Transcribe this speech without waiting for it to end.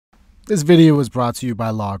This video was brought to you by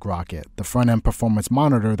LogRocket, the front-end performance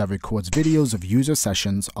monitor that records videos of user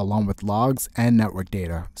sessions along with logs and network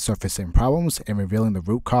data, surfacing problems and revealing the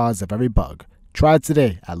root cause of every bug. Try it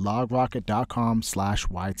today at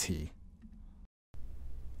logrocket.com/YT.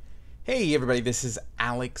 Hey everybody, this is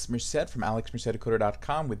Alex Merced from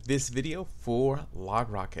alexmerceddecoder.com with this video for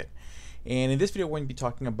LogRocket. And in this video, what we're going to be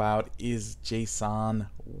talking about is JSON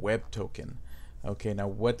Web Token. Okay, now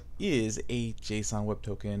what is a JSON Web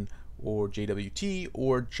Token, or JWT,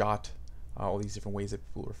 or JWT, all these different ways that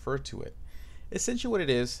people refer to it. Essentially what it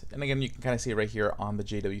is, and again you can kind of see it right here on the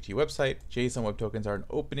JWT website, JSON Web Tokens are an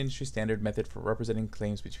open industry standard method for representing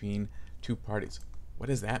claims between two parties. What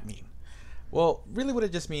does that mean? Well, really what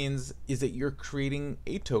it just means is that you're creating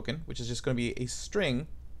a token, which is just going to be a string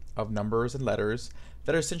of numbers and letters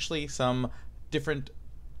that are essentially some different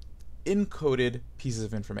encoded pieces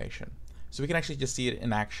of information. So we can actually just see it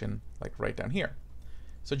in action, like right down here.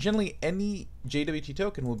 So generally any JWT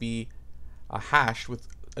token will be hashed with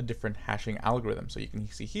a different hashing algorithm. So you can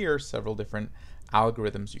see here several different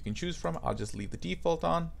algorithms you can choose from. I'll just leave the default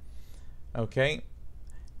on. Okay.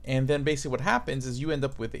 And then basically what happens is you end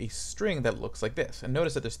up with a string that looks like this. And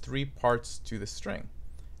notice that there's three parts to the string,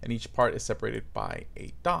 and each part is separated by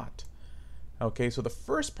a dot. Okay, so the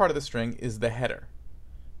first part of the string is the header.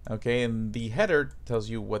 Okay, and the header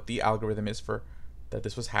tells you what the algorithm is for that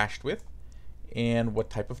this was hashed with and what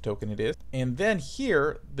type of token it is. And then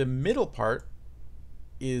here, the middle part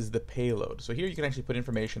is the payload. So here you can actually put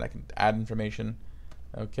information. I can add information.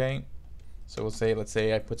 Okay, so let's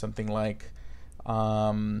say I put something like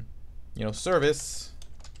service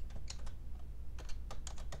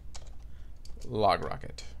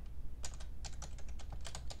LogRocket.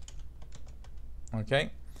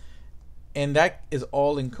 Okay, and that is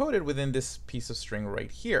all encoded within this piece of string right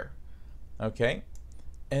here. Okay,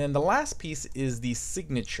 and then the last piece is the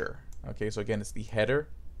signature. Okay, so again it's the header,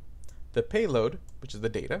 the payload, which is the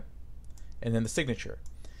data, and then the signature.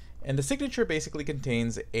 And the signature basically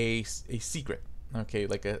contains a secret. Okay,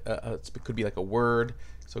 like it could be like a word,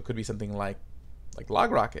 so it could be something like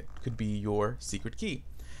LogRocket could be your secret key.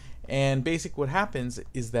 And basically what happens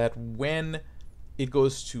is that when it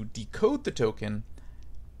goes to decode the token,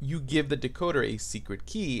 you give the decoder a secret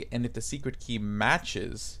key, and if the secret key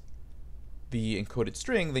matches the encoded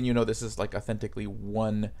string, then you know this is like authentically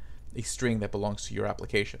a string that belongs to your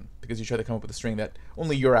application, because you try to come up with a string that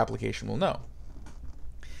only your application will know.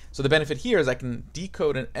 So the benefit here is I can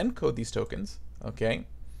decode and encode these tokens, okay,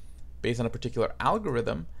 based on a particular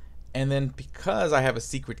algorithm, and then because I have a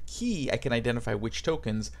secret key, I can identify which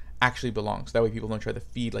tokens actually belong, so that way people don't try to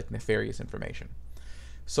feed like nefarious information.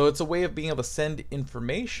 So it's a way of being able to send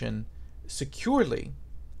information securely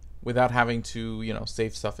without having to,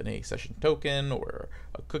 save stuff in a session token or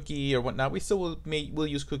a cookie or whatnot. We still will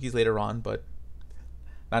use cookies later on, but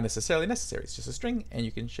not necessarily necessary. It's just a string, and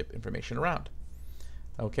you can ship information around.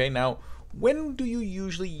 Okay, now when do you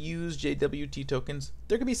usually use JWT tokens?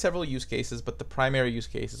 There could be several use cases, but the primary use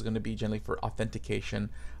case is going to be generally for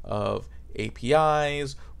authentication of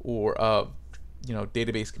APIs or of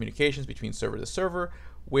database communications between server to server,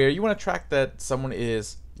 where you want to track that someone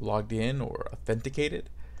is logged in or authenticated,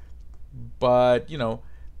 but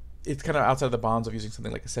it's kind of outside of the bounds of using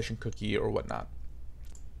something like a session cookie or whatnot.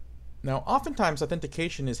 Now oftentimes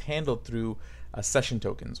authentication is handled through session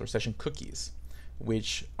tokens or session cookies,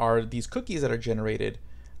 which are these cookies that are generated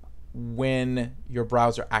when your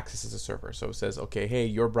browser accesses a server. So it says, okay, hey,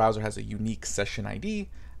 your browser has a unique session ID.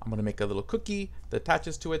 I'm going to make a little cookie that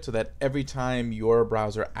attaches to it so that every time your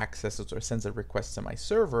browser accesses or sends a request to my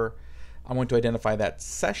server, I'm going to identify that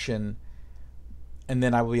session, and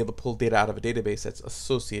then I will be able to pull data out of a database that's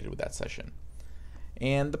associated with that session.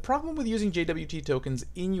 And the problem with using JWT tokens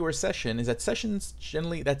in your session is that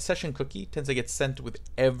that session cookie tends to get sent with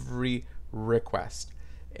every request.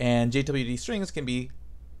 And JWT strings can be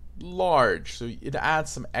large, so it adds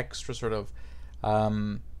some extra sort of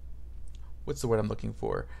what's the word I'm looking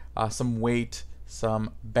for? Some weight, some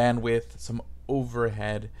bandwidth, some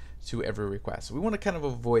overhead to every request. So we want to kind of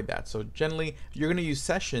avoid that. So generally, you're going to use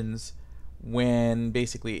sessions when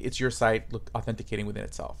basically it's your site authenticating within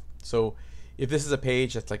itself. So if this is a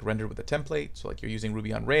page that's like rendered with a template, so like you're using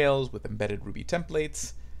Ruby on Rails with embedded Ruby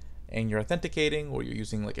templates, and you're authenticating, or you're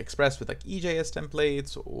using like Express with like EJS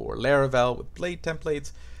templates, or Laravel with Blade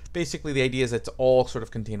templates, basically the idea is it's all sort of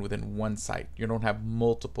contained within one site. You don't have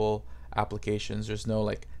multiple applications. There's no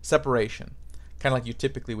like separation, kind of like you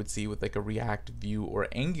typically would see with like a React, Vue, or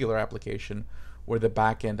Angular application, where the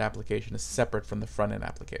backend application is separate from the front end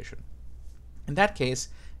application. In that case,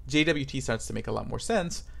 JWT starts to make a lot more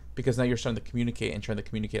sense, because now you're starting to communicate and trying to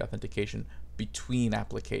communicate authentication between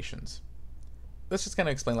applications. Let's just kind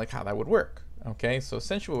of explain like how that would work. Okay, so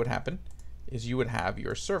essentially what would happen is you would have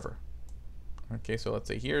your server. Okay, so let's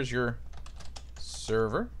say here's your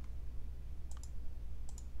server.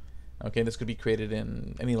 Okay, this could be created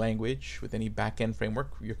in any language with any backend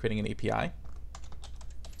framework. You're creating an API,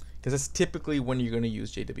 because that's typically when you're going to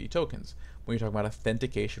use JWT tokens, when you're talking about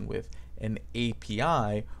authentication with an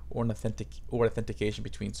API or an authentication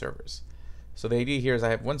between servers. So the idea here is I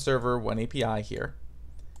have one server, one API here,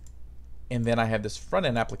 and then I have this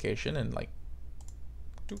front-end application, and like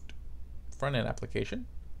front-end application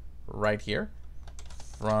right here,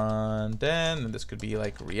 front-end, and this could be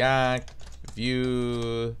like React,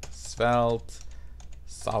 Vue, Svelte,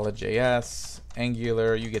 Solid.js,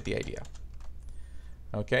 Angular, you get the idea.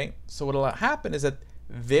 Okay, so what'll happen is that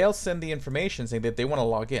they'll send the information saying that they want to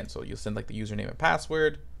log in. So you'll send like the username and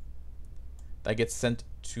password. That gets sent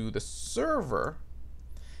to the server,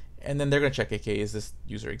 and then they're going to check, okay, is this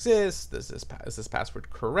user exist? Is this password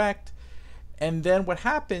correct? And then what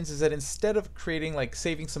happens is that instead of creating like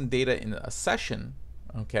saving some data in a session,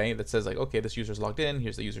 okay, that says like, okay, this user's logged in,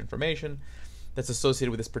 here's the user information that's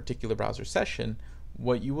associated with this particular browser session,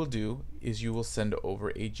 what you will do is you will send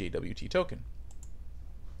over a JWT token.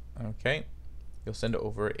 Okay, you'll send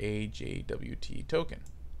over a JWT token.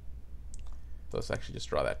 So let's actually just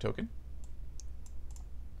draw that token.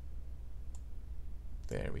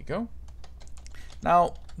 There we go.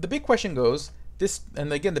 Now the big question goes, this,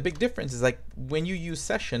 and again the big difference is like when you use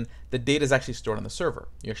session, the data is actually stored on the server.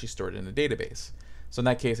 You actually store it in a database. So in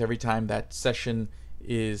that case, every time that session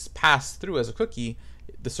is passed through as a cookie,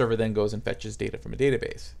 the server then goes and fetches data from a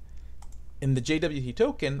database. In the JWT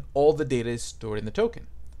token, all the data is stored in the token.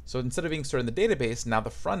 So instead of being stored in the database, now the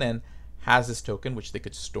front end has this token, which they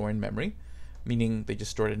could store in memory, meaning they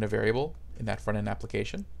just store it in a variable in that front end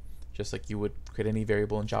application, just like you would create any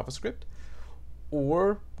variable in JavaScript.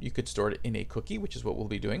 Or you could store it in a cookie, which is what we'll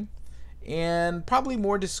be doing. And probably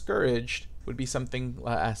more discouraged would be something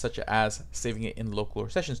such as saving it in local or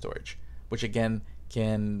session storage, which again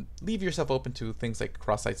can leave yourself open to things like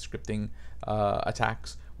cross-site scripting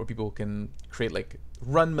attacks, where people can create like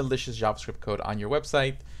run malicious JavaScript code on your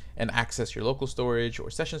website and access your local storage or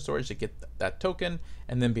session storage to get that token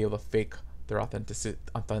and then be able to fake their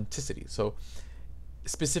authenticity. So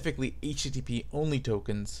specifically HTTP only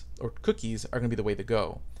tokens or cookies are going to be the way to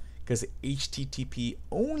go, because HTTP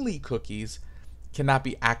only cookies cannot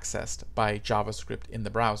be accessed by JavaScript in the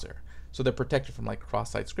browser. So they're protected from like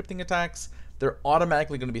cross-site scripting attacks. They're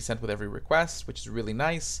automatically going to be sent with every request, which is really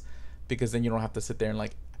nice, because then you don't have to sit there and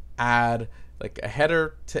like add like a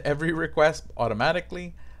header to every request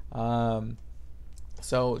automatically.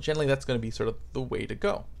 So generally that's going to be sort of the way to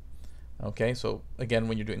go. Okay, so again,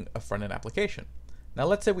 when you're doing a front-end application. Now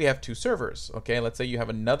let's say we have two servers. Okay, let's say you have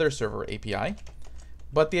another server API,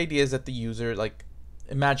 but the idea is that the user, like,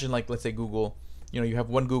 imagine like, let's say Google, you have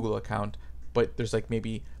one Google account, but there's like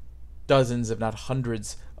maybe dozens, if not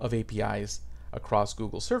hundreds of APIs across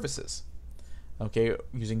Google services, okay,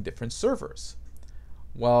 using different servers.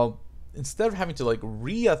 Well, instead of having to like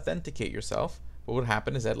re-authenticate yourself, what would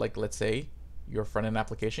happen is that, like, let's say your front-end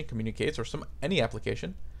application communicates, or any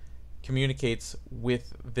application communicates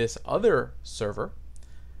with this other server.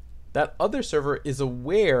 That other server is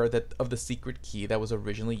aware of the secret key that was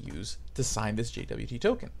originally used to sign this JWT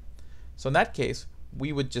token. So in that case,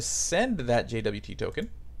 we would just send that JWT token.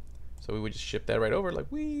 So we would just ship that right over, like,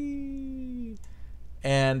 whee,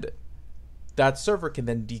 and that server can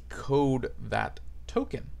then decode that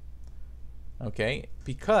token, okay,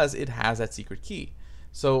 because it has that secret key.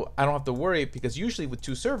 So I don't have to worry, because usually with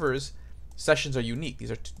two servers, sessions are unique.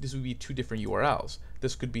 This would be two different URLs.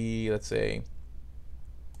 This could be, let's say,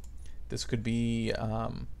 this could be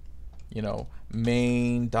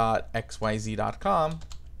main.xyz.com,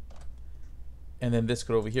 and then this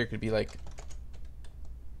could over here could be like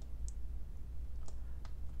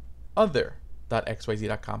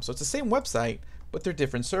other.xyz.com. So it's the same website, but they're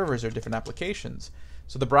different servers or different applications.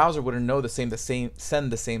 So the browser wouldn't know send the same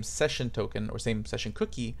session token or same session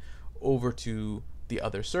cookie over to the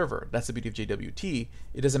other server. That's the beauty of JWT.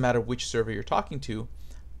 It doesn't matter which server you're talking to.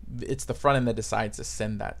 It's the front end that decides to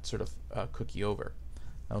send that sort of cookie over.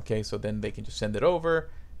 Okay, so then they can just send it over,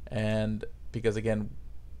 and because again,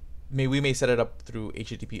 we may set it up through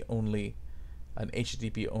HTTP only, an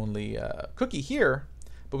HTTP only cookie here,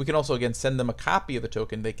 but we can also again send them a copy of the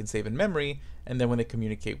token they can save in memory, and then when they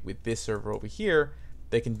communicate with this server over here,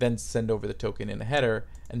 they can then send over the token in a header,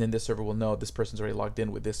 and then this server will know this person's already logged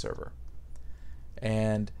in with this server.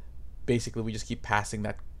 And basically we just keep passing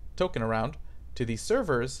that token around to these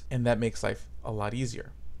servers, and that makes life a lot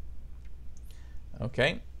easier.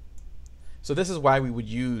 Okay, So this is why we would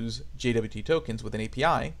use JWT tokens with an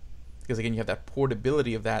API, because again, you have that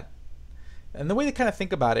portability of that. And the way to kind of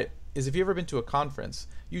think about it is, if you've ever been to a conference,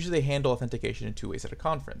 usually they handle authentication in two ways at a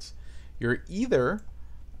conference. You're either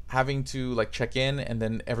having to like check in, and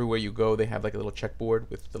then everywhere you go, they have like a little checkboard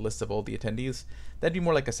with the list of all the attendees. That'd be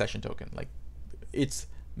more like a session token. Like, it's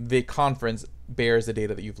the conference bears the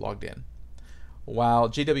data that you've logged in. While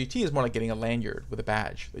JWT is more like getting a lanyard with a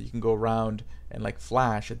badge that you can go around and like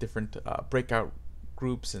flash at different breakout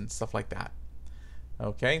groups and stuff like that.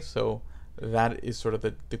 Okay, so that is sort of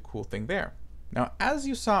the cool thing there. Now, as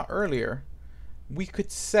you saw earlier, we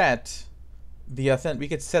could set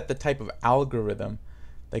the type of algorithm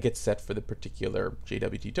that gets set for the particular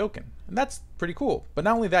JWT token, and that's pretty cool. But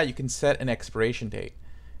not only that, you can set an expiration date,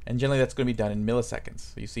 and generally that's going to be done in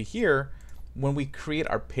milliseconds. So you see here, when we create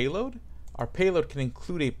our payload can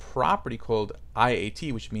include a property called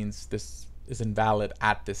IAT, which means this is invalid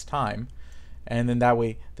at this time, and then that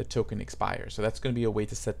way the token expires. So that's going to be a way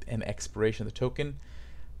to set an expiration of the token.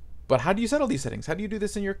 But how do you set all these settings? How do you do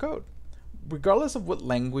this in your code? Regardless of what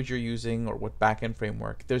language you're using or what backend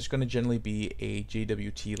framework, there's going to generally be a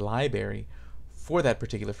JWT library for that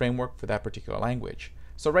particular framework, for that particular language.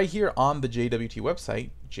 So right here on the JWT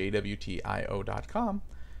website, jwtio.com,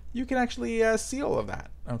 you can actually see all of that.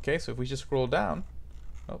 Okay, so if we just scroll down,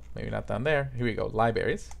 oh, maybe not down there. Here we go,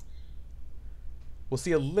 libraries. We'll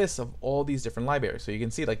see a list of all these different libraries. So you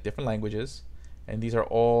can see like different languages, and these are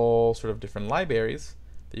all sort of different libraries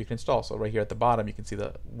that you can install. So right here at the bottom, you can see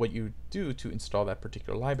what you do to install that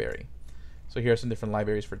particular library. So here are some different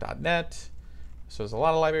libraries for .NET. So there's a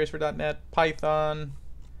lot of libraries for .NET, Python,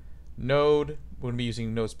 Node. We're going to be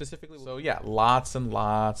using Node specifically. So yeah, lots and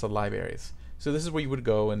lots of libraries. So this is where you would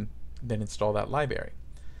go and then install that library.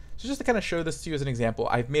 So just to kind of show this to you as an example,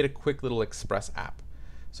 I've made a quick little Express app.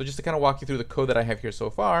 So just to kind of walk you through the code that I have here so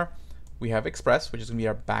far, we have Express, which is going to be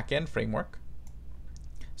our backend framework.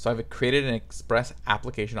 So I've created an Express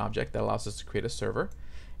application object that allows us to create a server.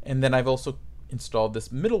 And then I've also installed this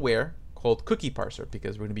middleware called cookie parser,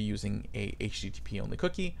 because we're going to be using a HTTP only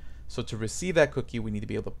cookie. So to receive that cookie, we need to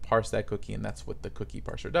be able to parse that cookie, and that's what the cookie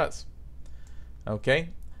parser does. Okay.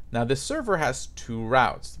 Now this server has two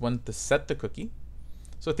routes. One to set the cookie.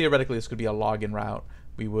 So theoretically, this could be a login route.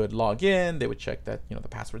 We would log in, they would check that the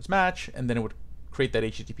passwords match, and then it would create that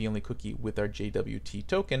HTTP only cookie with our JWT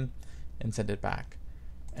token and send it back.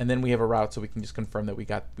 And then we have a route so we can just confirm that we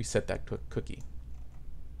set that cookie.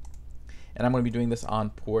 And I'm going to be doing this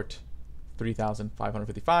on port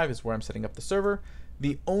 3555 is where I'm setting up the server.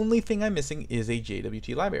 The only thing I'm missing is a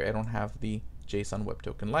JWT library. I don't have the JSON Web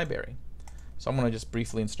Token library. So I'm going to just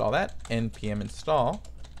briefly install that. npm install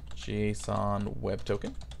JSON Web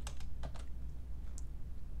Token.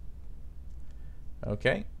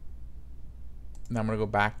 Okay. Now I'm going to go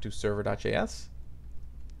back to server.js.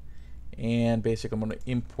 And basically I'm going to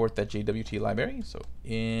import that JWT library. So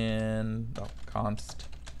const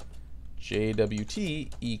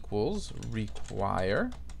JWT equals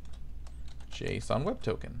require JSON Web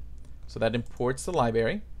Token. So that imports the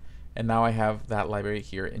library. And now I have that library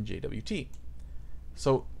here in JWT.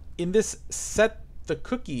 So in this set the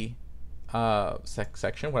cookie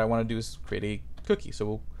section, what I want to do is create a cookie.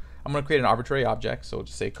 So I'm going to create an arbitrary object. So we'll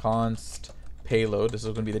just say const payload. This is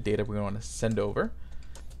going to be the data we're going to send over.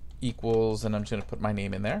 Equals, and I'm just going to put my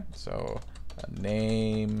name in there. So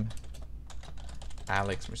name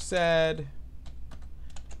Alex Merced,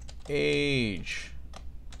 age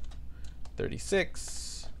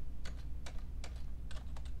 36,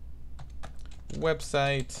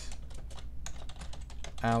 website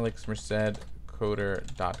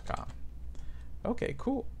alexmercedcoder.com. Okay,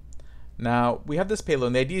 cool. Now we have this payload,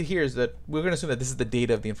 and the idea here is that we're going to assume that this is the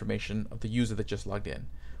data of the information of the user that just logged in.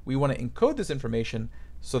 We want to encode this information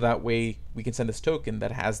so that way we can send this token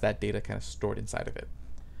that has that data kind of stored inside of it.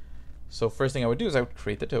 So first thing I would do is I would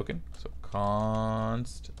create the token. So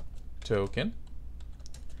const token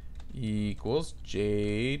equals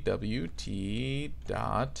JWT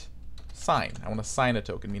dot sign. I want to sign a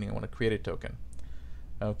token, meaning I want to create a token.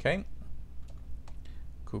 Okay.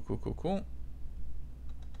 Cool.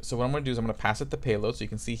 So what I'm going to do is I'm going to pass it the payload. So you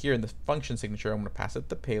can see here in the function signature, I'm going to pass it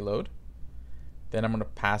the payload. Then I'm going to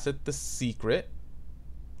pass it the secret.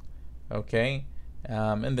 Okay.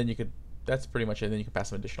 And then that's pretty much it. Then you can pass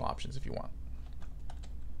some additional options if you want.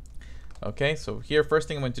 Okay. So here, first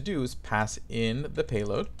thing I'm going to do is pass in the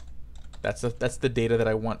payload. That's the data that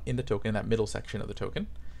I want in the token, that middle section of the token.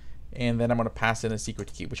 And then I'm going to pass in a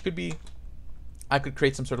secret key, which could be, I could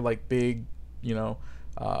create some sort of like big,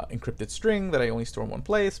 encrypted string that I only store in one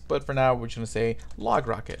place. But for now, we're just going to say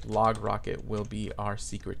LogRocket. LogRocket will be our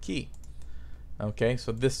secret key. Okay,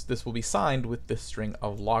 so this will be signed with this string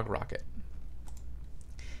of LogRocket.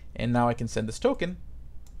 And now I can send this token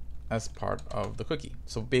as part of the cookie.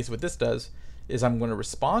 So basically what this does is I'm going to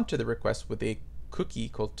respond to the request with a cookie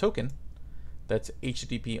called token that's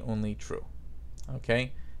HTTP only true.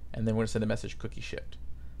 Okay, and then we're going to send a message cookie shipped.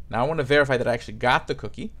 Now I want to verify that I actually got the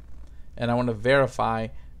cookie, and I want to verify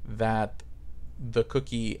that the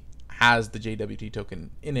cookie has the JWT token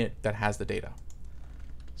in it that has the data.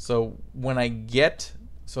 So when I get,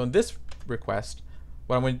 so in this request,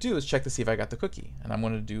 what I'm going to do is check to see if I got the cookie, and I'm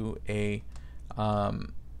going to do a,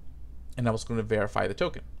 and I was going to verify the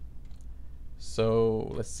token.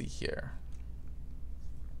 So let's see here.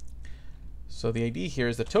 So the idea here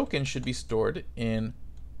is the token should be stored in,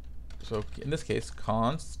 so in this case,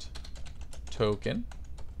 const token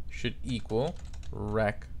should equal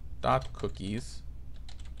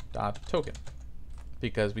rec.cookies.token,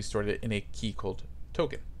 because we stored it in a key called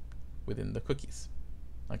token within the cookies.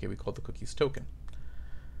 Okay, we called the cookies token.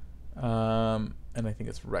 And I think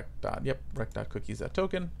it's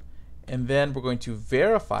rec.cookies.token. And then we're going to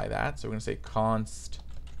verify that. So we're going to say const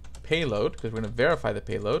payload, because we're going to verify the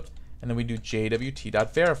payload. And then we do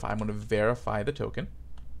JWT.verify. I'm going to verify the token.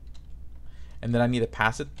 And then I need to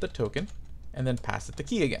pass it the token, and then pass it the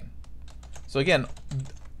key again. So again,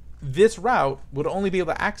 this route would only be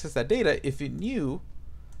able to access that data if it knew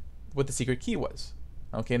what the secret key was.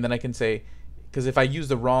 Okay, and then I can say, because if I use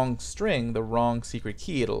the wrong string, the wrong secret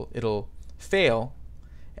key, it'll fail,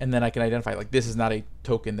 and then I can identify like this is not a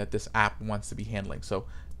token that this app wants to be handling, so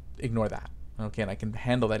ignore that. Okay, and I can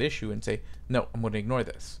handle that issue and say, no, I'm going to ignore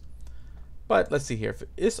this. But let's see here, if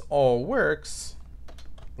this all works,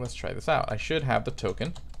 let's try this out. I should have the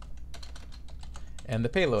token and the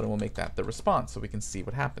payload, and we'll make that the response so we can see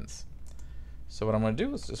what happens. So what I'm going to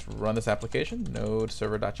do is just run this application, node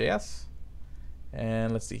server.js.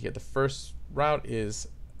 And let's see here. The first route is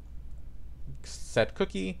set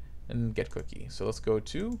cookie and get cookie. So let's go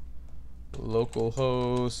to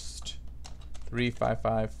localhost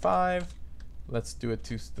 3555. Let's do it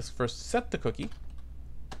to this first set the cookie.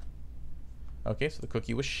 Okay, so the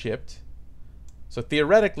cookie was shipped. So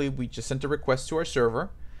theoretically, we just sent a request to our server,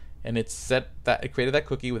 and it set that, it created that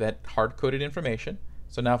cookie with that hard-coded information.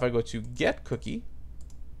 So now if I go to get cookie,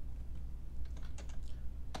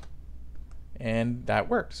 and that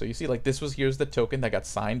worked. So you see, like, this was, here's the token that got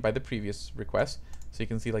signed by the previous request. So you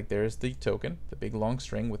can see, like, there's the token, the big long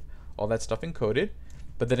string with all that stuff encoded.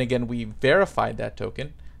 But then again, we verified that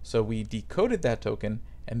token, so we decoded that token,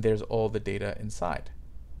 and there's all the data inside.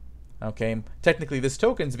 Okay, technically this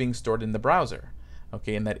token is being stored in the browser,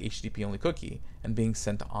 okay, in that HTTP only cookie, and being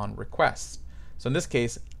sent on request. So in this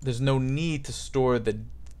case, there's no need to store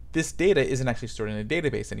this data isn't actually stored in a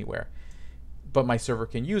database anywhere, but my server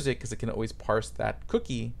can use it because it can always parse that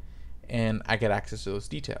cookie, and I get access to those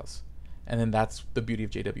details. And then that's the beauty of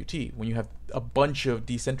JWT. When you have a bunch of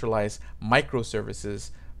decentralized microservices,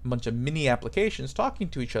 a bunch of mini applications talking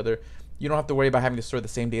to each other, you don't have to worry about having to store the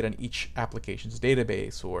same data in each application's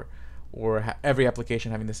database, or every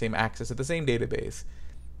application having the same access to the same database.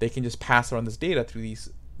 They can just pass around this data through these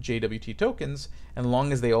JWT tokens, and as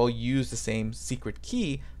long as they all use the same secret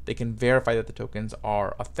key, they can verify that the tokens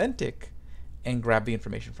are authentic and grab the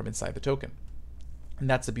information from inside the token. And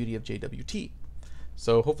that's the beauty of JWT.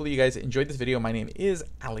 So hopefully you guys enjoyed this video. My name is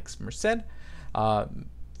Alex Merced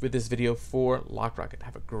with this video for LogRocket.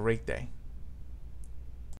 Have a great day.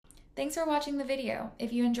 Thanks for watching the video.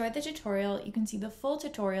 If you enjoyed the tutorial, you can see the full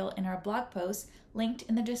tutorial in our blog post linked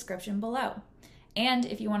in the description below. And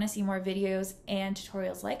if you want to see more videos and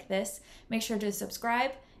tutorials like this, make sure to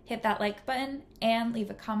subscribe, hit that like button, and leave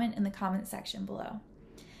a comment in the comment section below.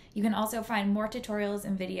 You can also find more tutorials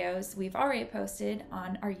and videos we've already posted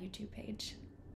on our YouTube page.